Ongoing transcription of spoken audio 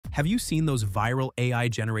Have you seen those viral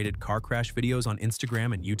AI-generated car crash videos on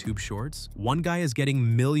Instagram and YouTube Shorts? One guy is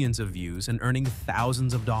getting millions of views and earning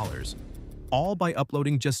thousands of dollars, all by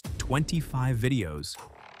uploading just 25 videos.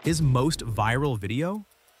 His most viral video?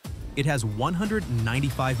 It has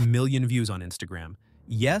 195 million views on Instagram.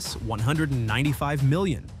 Yes, 195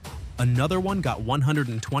 million. Another one got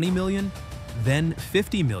 120 million, then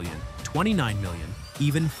 50 million, 29 million,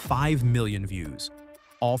 even 5 million views.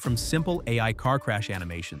 All from simple AI car crash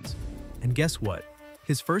animations. And guess what?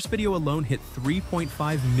 His first video alone hit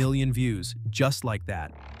 3.5 million views, just like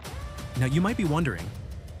that. Now you might be wondering,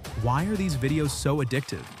 why are these videos so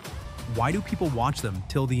addictive? Why do people watch them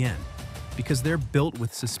till the end? Because they're built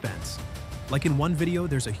with suspense. Like in one video,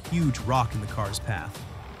 there's a huge rock in the car's path.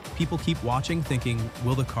 People keep watching thinking,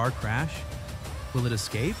 will the car crash? Will it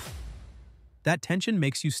escape? That tension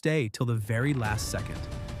makes you stay till the very last second.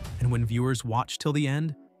 And when viewers watch till the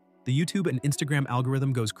end, the YouTube and Instagram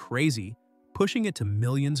algorithm goes crazy, pushing it to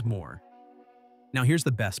millions more. Now here's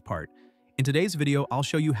the best part. In today's video, I'll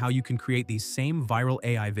show you how you can create these same viral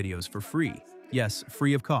AI videos for free. Yes,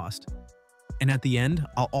 free of cost. And at the end,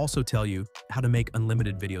 I'll also tell you how to make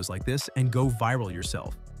unlimited videos like this and go viral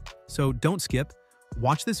yourself. So don't skip,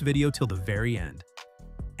 watch this video till the very end.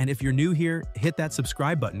 And if you're new here, hit that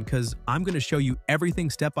subscribe button because I'm going to show you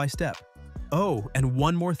everything step by step. Oh, and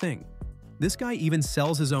one more thing. This guy even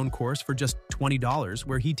sells his own course for just $20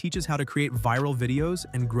 where he teaches how to create viral videos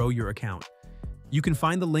and grow your account. You can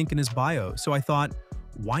find the link in his bio, so I thought,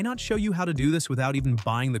 why not show you how to do this without even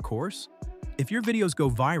buying the course? If your videos go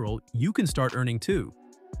viral, you can start earning too.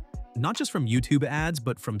 Not just from YouTube ads,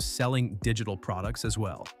 but from selling digital products as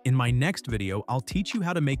well. In my next video, I'll teach you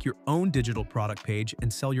how to make your own digital product page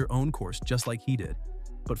and sell your own course just like he did.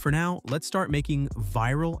 But for now, let's start making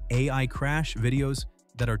viral AI crash videos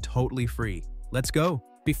that are totally free. Let's go!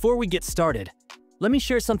 Before we get started, let me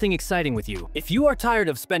share something exciting with you. If you are tired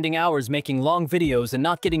of spending hours making long videos and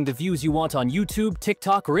not getting the views you want on YouTube,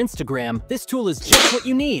 TikTok, or Instagram, this tool is just what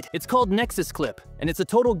you need. It's called Nexus Clip, and it's a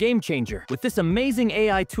total game changer. With this amazing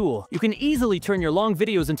AI tool, you can easily turn your long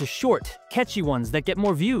videos into short, catchy ones that get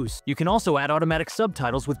more views. You can also add automatic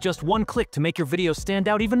subtitles with just one click to make your video stand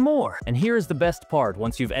out even more. And here is the best part: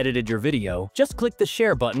 once you've edited your video, just click the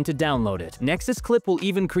share button to download it. Nexus Clip will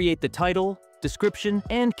even create the title, description,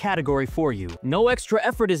 and category for you. No extra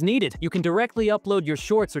effort is needed. You can directly upload your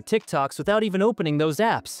shorts or TikToks without even opening those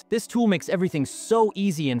apps. This tool makes everything so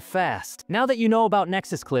easy and fast. Now that you know about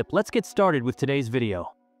Nexus Clip, let's get started with today's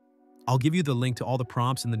video. I'll give you the link to all the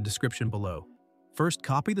prompts in the description below. First,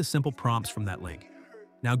 copy the simple prompts from that link.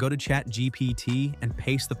 Now go to ChatGPT and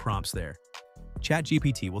paste the prompts there.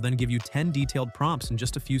 ChatGPT will then give you 10 detailed prompts in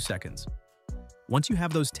just a few seconds. Once you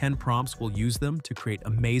have those 10 prompts, we'll use them to create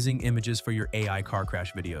amazing images for your AI car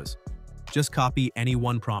crash videos. Just copy any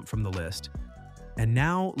one prompt from the list. And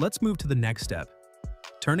now, let's move to the next step,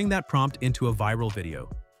 turning that prompt into a viral video.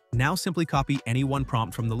 Now simply copy any one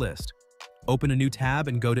prompt from the list. Open a new tab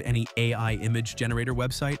and go to any AI image generator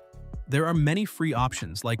website. There are many free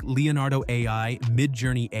options like Leonardo AI,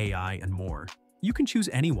 Midjourney AI, and more. You can choose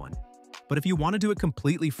any one. But if you want to do it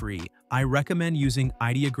completely free, I recommend using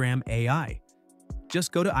Ideogram AI.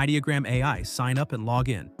 Just go to Ideogram AI, sign up, and log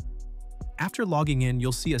in. After logging in,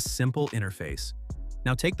 you'll see a simple interface.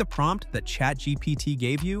 Now take the prompt that ChatGPT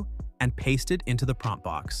gave you and paste it into the prompt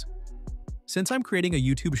box. Since I'm creating a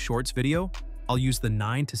YouTube Shorts video, I'll use the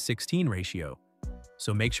 9:16 ratio.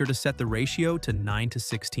 So make sure to set the ratio to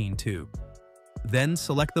 9:16 too. Then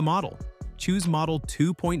select the model. Choose Model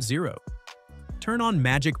 2.0. Turn on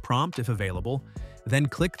Magic Prompt if available, then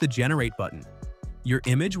click the Generate button. Your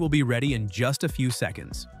image will be ready in just a few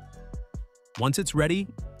seconds. Once it's ready,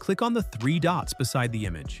 click on the 3 dots beside the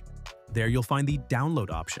image. There you'll find the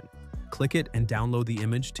Download option. Click it and download the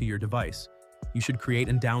image to your device. You should create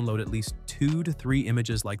and download at least 2 to 3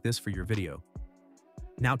 images like this for your video.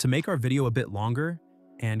 Now to make our video a bit longer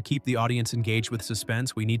and keep the audience engaged with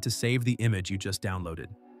suspense, we need to save the image you just downloaded.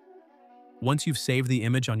 Once you've saved the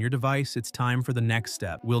image on your device, it's time for the next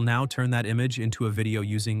step. We'll now turn that image into a video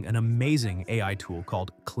using an amazing AI tool called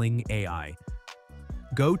Kling AI.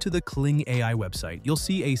 Go to the Kling AI website. You'll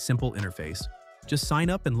see a simple interface. Just sign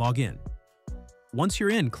up and log in. Once you're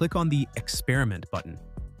in, click on the Experiment button.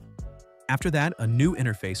 After that, a new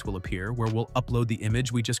interface will appear where we'll upload the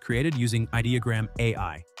image we just created using Ideogram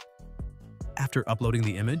AI. After uploading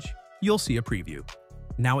the image, you'll see a preview.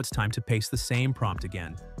 Now it's time to paste the same prompt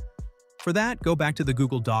again. For that, go back to the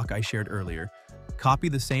Google Doc I shared earlier, copy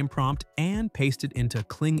the same prompt, and paste it into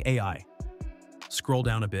Kling AI. Scroll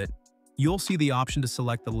down a bit. You'll see the option to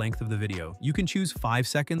select the length of the video. You can choose 5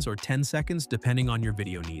 seconds or 10 seconds depending on your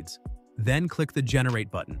video needs. Then click the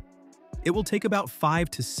Generate button. It will take about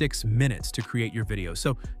 5 to 6 minutes to create your video,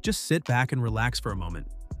 so just sit back and relax for a moment.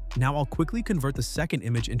 Now I'll quickly convert the second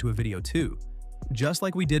image into a video too, just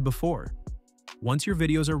like we did before. Once your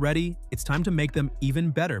videos are ready, it's time to make them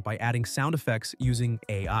even better by adding sound effects using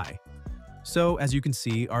AI. So as you can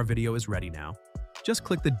see, our video is ready now. Just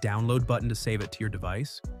click the download button to save it to your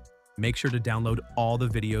device. Make sure to download all the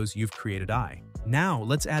videos you've created. Now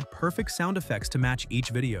let's add perfect sound effects to match each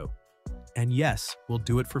video. And yes, we'll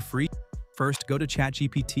do it for free. First, go to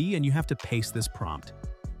ChatGPT and you have to paste this prompt.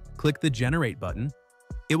 Click the Generate button.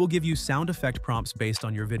 It will give you sound effect prompts based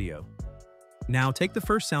on your video. Now take the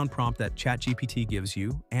first sound prompt that ChatGPT gives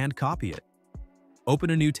you and copy it.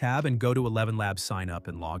 Open a new tab and go to Elevenlabs sign up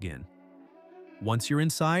and log in. Once you're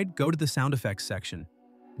inside, go to the sound effects section.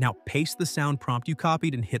 Now paste the sound prompt you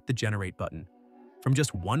copied and hit the Generate button. From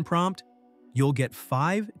just one prompt, you'll get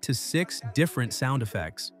 5 to 6 different sound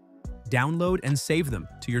effects. Download and save them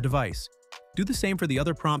to your device. Do the same for the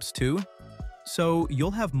other prompts too. So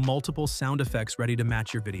you'll have multiple sound effects ready to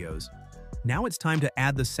match your videos. Now it's time to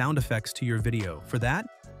add the sound effects to your video. For that,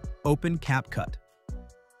 open CapCut.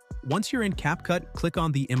 Once you're in CapCut, click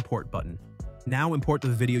on the Import button. Now import the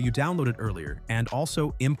video you downloaded earlier and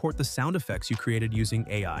also import the sound effects you created using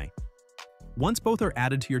AI. Once both are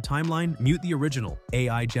added to your timeline, mute the original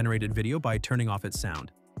AI-generated video by turning off its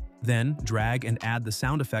sound. Then drag and add the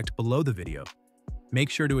sound effect below the video.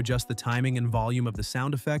 Make sure to adjust the timing and volume of the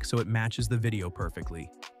sound effect so it matches the video perfectly.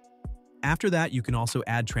 After that, you can also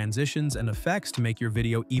add transitions and effects to make your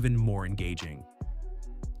video even more engaging.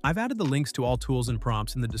 I've added the links to all tools and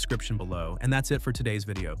prompts in the description below, and that's it for today's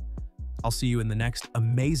video. I'll see you in the next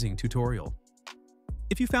amazing tutorial.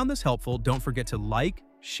 If you found this helpful, don't forget to like,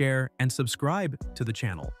 share, and subscribe to the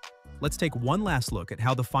channel. Let's take one last look at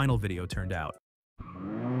how the final video turned out.